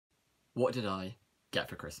What did I get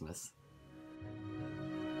for Christmas?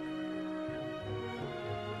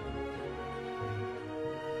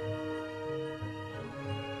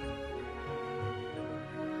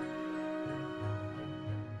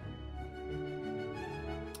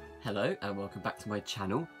 Hello and welcome back to my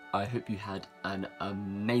channel. I hope you had an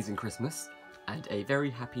amazing Christmas and a very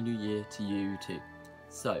happy new year to you too.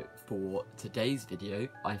 So for today's video,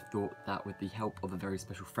 I thought that with the help of a very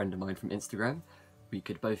special friend of mine from Instagram, we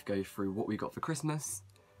could both go through what we got for Christmas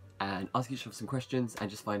and ask each other some questions and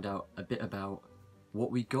just find out a bit about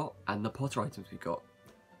what we got and the Potter items we got.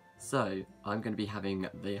 So I'm going to be having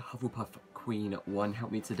the Hufflepuff Queen 1 help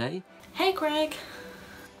me today. Hey Greg!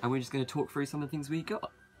 And we're just going to talk through some of the things we got.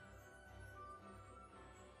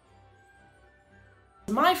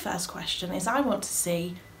 My first question is I want to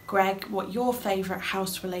see, Greg, what your favourite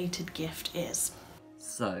house-related gift is.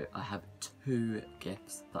 So I have two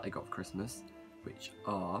gifts that I got for Christmas, which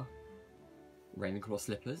are Ravenclaw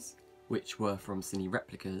slippers, which were from Cine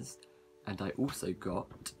Replicas, and I also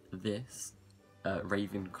got this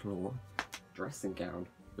Ravenclaw dressing gown,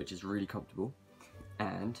 which is really comfortable,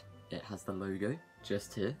 and it has the logo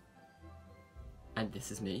just here, and this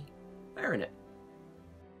is me wearing it.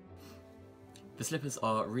 The slippers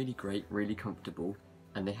are really great, really comfortable,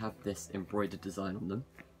 and they have this embroidered design on them,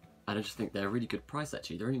 and I just think they're a really good price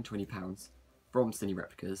actually. They're only £20 from Cine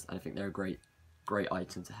Replicas, and I think they're a great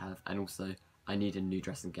item to have. And also I need a new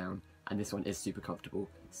dressing gown, and this one is super comfortable,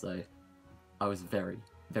 so I was very,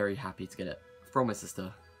 very happy to get it from my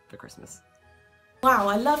sister for Christmas. Wow,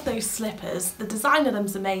 I love those slippers. The design of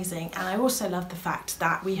them's amazing, and I also love the fact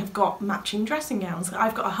that we have got matching dressing gowns.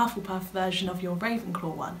 I've got a Hufflepuff version of your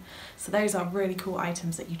Ravenclaw one, so those are really cool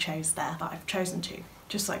items that you chose there, that I've chosen to,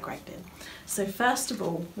 just like Greg did. So first of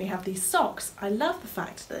all, we have these socks. I love the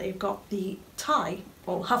fact that they've got the tie,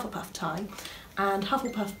 or Hufflepuff tie, and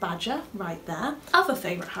Hufflepuff badger right there. Other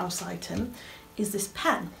favourite house item is this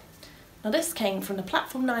pen. Now this came from the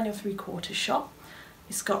Platform 9 3/4 shop.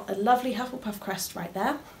 It's got a lovely Hufflepuff crest right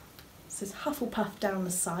there. It says Hufflepuff down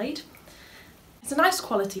the side. It's a nice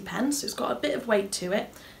quality pen, so it's got a bit of weight to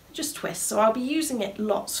it. It just twists, so I'll be using it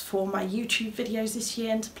lots for my YouTube videos this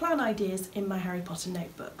year and to plan ideas in my Harry Potter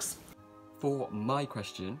notebooks. For my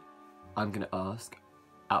question, I'm going to ask,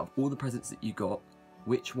 out of all the presents that you got,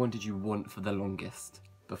 which one did you want for the longest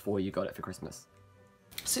before you got it for Christmas?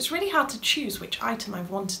 So it's really hard to choose which item I've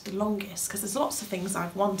wanted the longest, because there's lots of things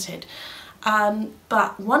I've wanted.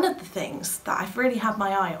 But one of the things that I've really had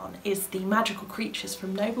my eye on is the magical creatures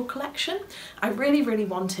from Noble Collection. I really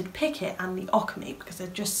wanted Pickett and the Occamy because they're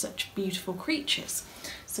just such beautiful creatures.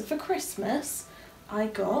 So for Christmas I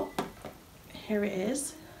got, here it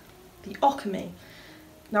is, the Occamy.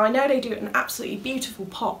 Now I know they do an absolutely beautiful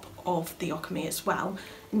pop of the Occamy as well.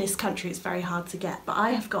 In this country it's very hard to get, but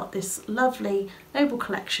I have got this lovely Noble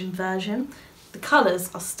Collection version. The colours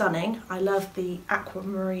are stunning. I love the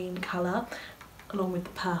aquamarine colour along with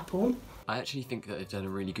the purple. I actually think that they've done a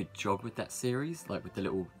really good job with that series, like with the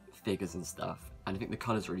little figures and stuff, and I think the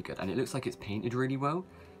colour's really good, and it looks like it's painted really well.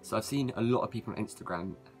 So I've seen a lot of people on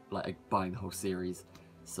Instagram like buying the whole series,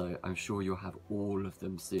 so I'm sure you'll have all of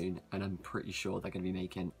them soon, and I'm pretty sure they're going to be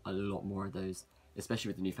making a lot more of those, especially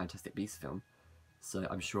with the new Fantastic Beasts film. So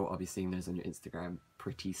I'm sure I'll be seeing those on your Instagram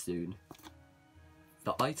pretty soon.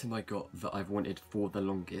 The item I got that I've wanted for the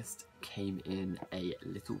longest came in a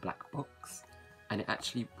little black box, and it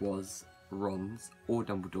actually was Ron's or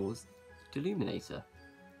Dumbledore's Deluminator,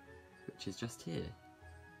 which is just here,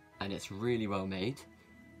 and it's really well made.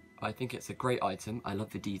 I think it's a great item. I love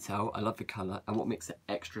the detail, I love the colour, and what makes it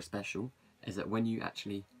extra special is that when you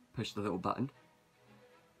actually push the little button,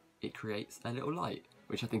 it creates a little light,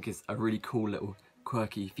 which I think is a really cool little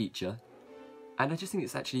quirky feature, and I just think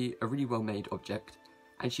it's actually a really well made object.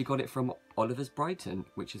 And she got it from Oliver's Brighton,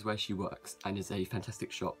 which is where she works, and is a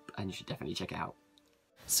fantastic shop, and you should definitely check it out.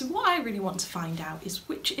 So what I really want to find out is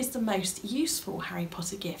which is the most useful Harry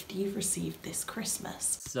Potter gift you've received this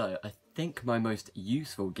Christmas. So I think my most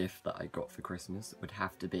useful gift that I got for Christmas would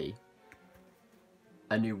have to be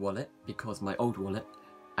a new wallet, because my old wallet,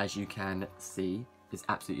 as you can see, is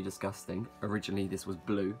absolutely disgusting. Originally this was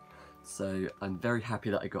blue, so I'm very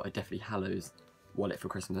happy that I got a Deathly Hallows wallet for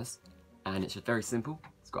Christmas. And it's just very simple.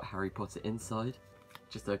 It's got Harry Potter inside,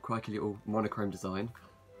 just a quirky little monochrome design,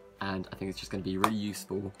 and I think it's just going to be really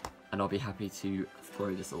useful, and I'll be happy to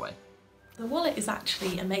throw this away. The wallet is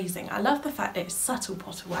actually amazing. I love the fact that it's subtle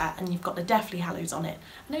Potterware and you've got the Deathly Hallows on it,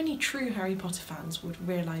 and only true Harry Potter fans would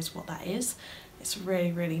realise what that is. It's a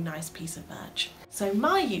really nice piece of merch. So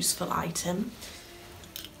my useful item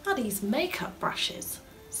are these makeup brushes.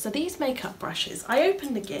 So these makeup brushes, I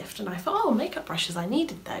opened the gift and I thought, oh, makeup brushes, I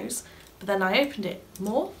needed those. But then I opened it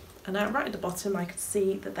more, and right at the bottom I could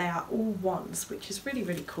see that they are all wands, which is really,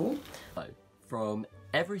 really cool. So, from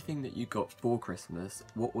everything that you got for Christmas,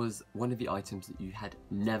 what was one of the items that you had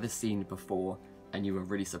never seen before and you were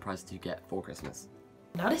really surprised to get for Christmas?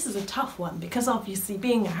 Now this is a tough one because obviously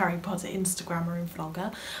being a Harry Potter Instagrammer and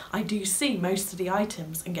vlogger, I do see most of the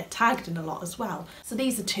items and get tagged in a lot as well. So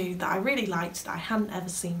these are two that I really liked that I hadn't ever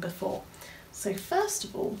seen before. So first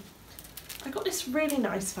of all, I got this really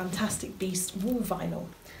nice Fantastic Beasts wall vinyl.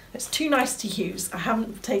 It's too nice to use, I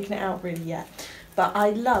haven't taken it out really yet. But I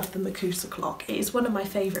love the Makusa clock. It is one of my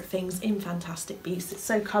favourite things in Fantastic Beasts. It's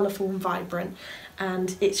so colourful and vibrant,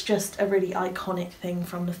 and it's just a really iconic thing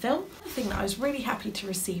from the film. The thing that I was really happy to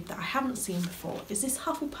receive that I haven't seen before is this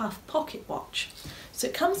Hufflepuff pocket watch. So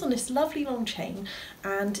it comes on this lovely long chain,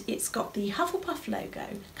 and it's got the Hufflepuff logo.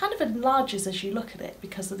 Kind of enlarges as you look at it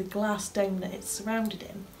because of the glass dome that it's surrounded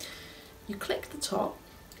in. You click the top,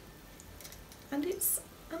 and it's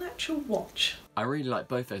an actual watch. I really like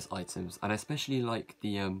both those items, and I especially like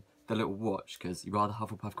the little watch because you are the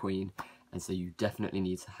Hufflepuff Queen, and so you definitely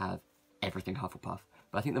need to have everything Hufflepuff.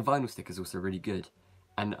 But I think the vinyl sticker is also really good,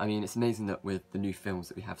 and I mean it's amazing that with the new films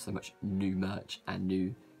that we have so much new merch and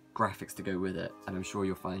new graphics to go with it, and I'm sure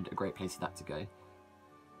you'll find a great place for that to go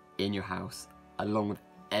in your house, along with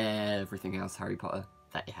everything else Harry Potter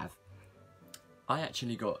that you have. I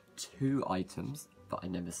actually got two items that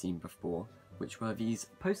I'd never seen before, which were these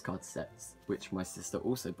postcard sets, which my sister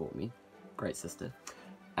also bought me, great sister,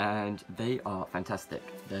 and they are fantastic.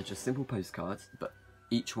 They're just simple postcards, but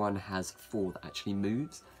each one has 4 that actually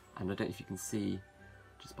moves, and I don't know if you can see,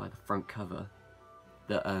 just by the front cover,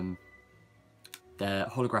 that they're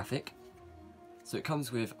holographic. So it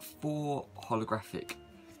comes with 4 holographic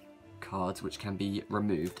cards which can be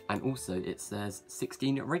removed, and also it says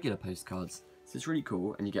 16 regular postcards. So it's really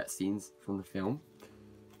cool, and you get scenes from the film.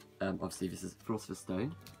 Obviously this is Philosopher's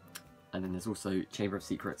Stone, and then there's also Chamber of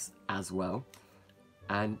Secrets as well.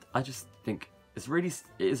 And I just think it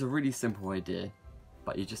is a really simple idea,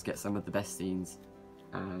 but you just get some of the best scenes.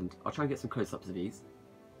 And I'll try and get some close-ups of these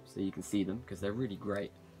so you can see them because they're really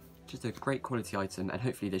great. Just a great quality item, and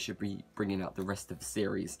hopefully they should be bringing out the rest of the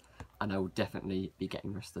series, and I will definitely be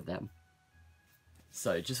getting the rest of them.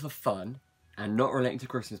 So just for fun, and not relating to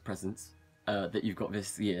Christmas presents that you've got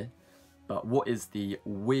this year, but what is the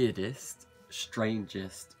weirdest,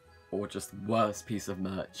 strangest, or just worst piece of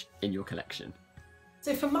merch in your collection?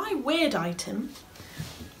 So for my weird item,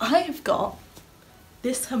 I have got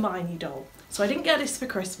this Hermione doll. So I didn't get this for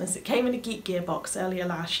Christmas, it came in a Geek Gear box earlier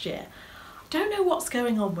last year. I don't know what's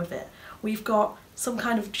going on with it. We've got some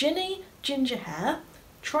kind of Ginny ginger hair,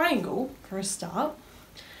 triangle for a start.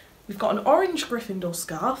 We've got an orange Gryffindor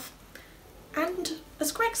scarf, and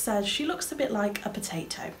as Greg says, she looks a bit like a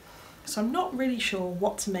potato. So I'm not really sure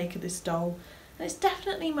what to make of this doll, and it's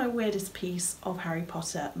definitely my weirdest piece of Harry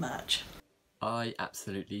Potter merch. I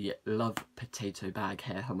absolutely love potato bag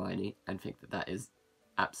hair Hermione and think that that is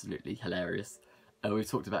absolutely hilarious. We've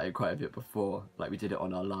talked about it quite a bit before, like we did it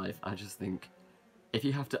on our live. I just think if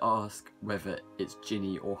you have to ask whether it's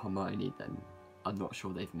Ginny or Hermione, then I'm not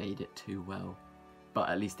sure they've made it too well, but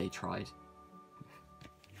at least they tried.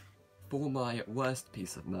 For my worst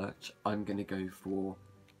piece of merch, I'm going to go for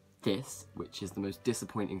this, which is the most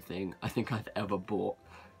disappointing thing I think I've ever bought,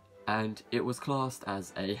 and it was classed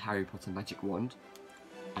as a Harry Potter magic wand,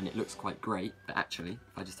 and it looks quite great, but actually,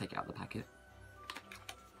 if I just take it out of the packet,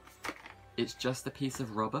 it's just a piece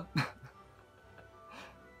of rubber,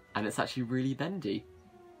 and it's actually really bendy,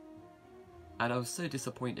 and I was so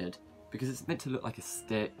disappointed because it's meant to look like a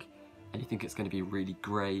stick, and you think it's going to be really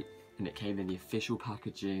great, and it came in the official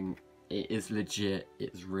packaging. It is legit,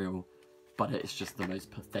 it's real, but it's just the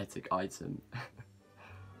most pathetic item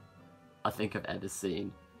I think I've ever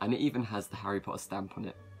seen. And it even has the Harry Potter stamp on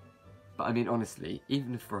it. But I mean, honestly,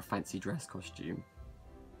 even for a fancy dress costume,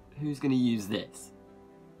 who's going to use this?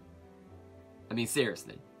 I mean,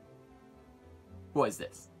 seriously. What is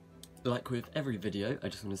this? Like with every video, I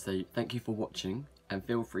just want to say thank you for watching, and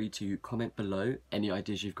feel free to comment below any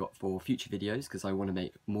ideas you've got for future videos, because I want to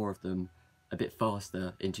make more of them a bit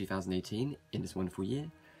faster in 2018, in this wonderful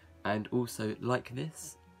year. And also like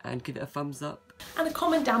this, and give it a thumbs up. And a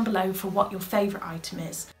comment down below for what your favourite item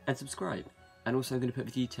is. And subscribe. And also I'm going to put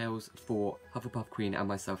the details for Hufflepuff Queen and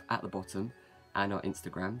myself at the bottom, and our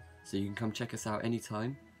Instagram, so you can come check us out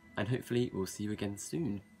anytime, and hopefully we'll see you again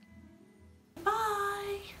soon.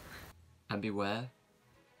 Bye! And beware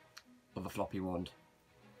of a floppy wand.